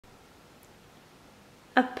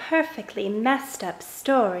A Perfectly Messed Up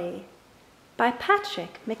Story by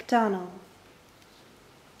Patrick McDonnell.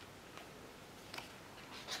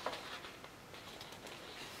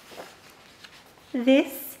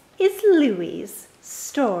 This is Louie's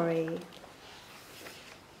story.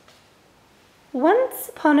 Once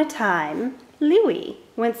upon a time, Louie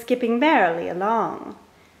went skipping merrily along.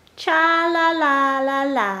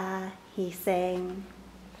 Cha-la-la-la-la, he sang.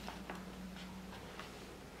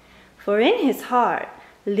 For in his heart,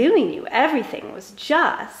 Louie knew everything was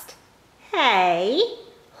just. Hey,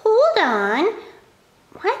 hold on.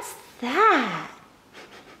 What's that?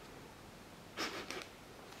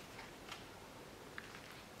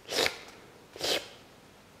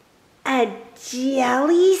 A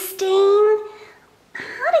jelly stain?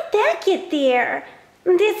 How did that get there?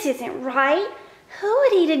 This isn't right. Who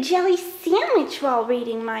would eat a jelly sandwich while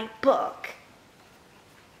reading my book?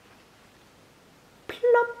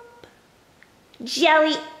 Plop.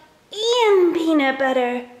 Jelly and peanut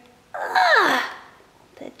butter. Ugh,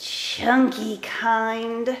 the chunky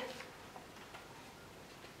kind.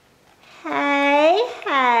 Hey.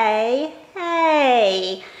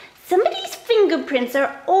 Somebody's fingerprints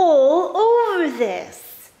are all over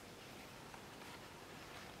this.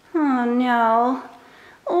 Oh no.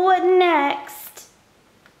 What next?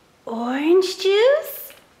 Orange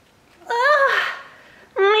juice? Ugh,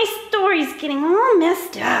 my story's getting all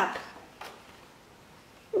messed up.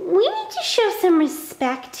 We need to show some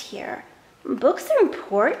respect here. Books are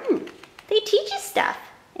important. They teach us stuff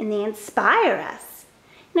and they inspire us.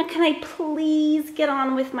 Now can I please get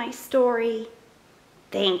on with my story?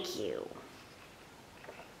 Thank you.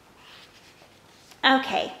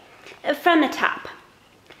 Okay, from the top.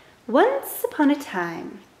 Once upon a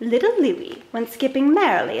time, little Louie went skipping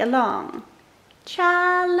merrily along.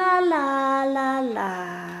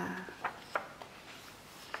 Cha-la-la-la-la.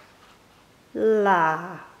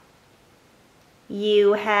 La.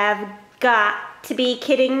 You have got to be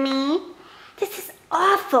kidding me. This is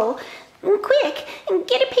awful. Quick,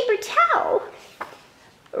 get a paper towel.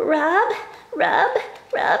 Rub.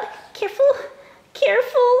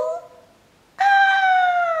 Careful.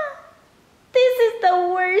 Ah! This is the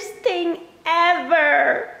worst thing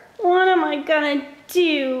ever. What am I gonna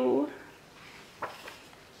do?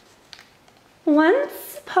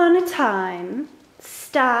 Once upon a time.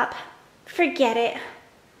 Stop. Forget it.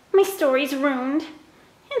 My story's ruined.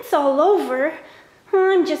 It's all over.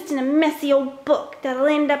 I'm just in a messy old book that'll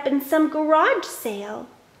end up in some garage sale.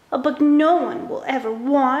 A book no one will ever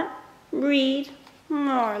want, read,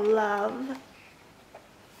 or love.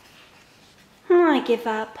 I give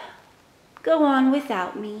up. Go on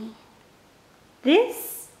without me.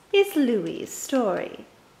 This is Louie's story.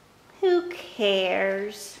 Who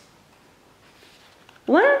cares?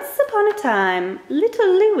 Once upon a time,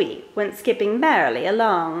 little Louie went skipping merrily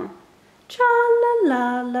along.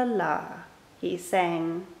 Cha-la-la-la-la, he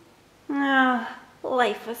sang. Ah,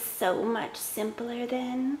 life was so much simpler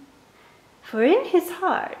then. For in his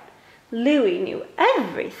heart, Louie knew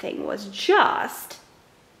everything was just...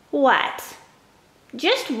 What?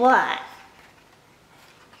 Just what?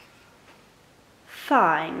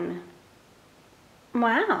 Fine.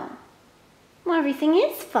 Wow. Well, everything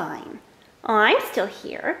is fine. I'm still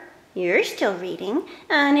here, you're still reading,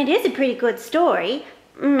 and it is a pretty good story,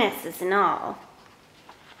 messes and all.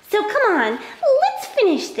 So come on, let's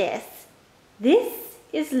finish this. This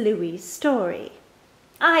is Louie's story.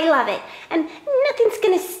 I love it, and nothing's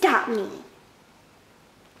gonna stop me.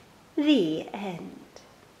 The end.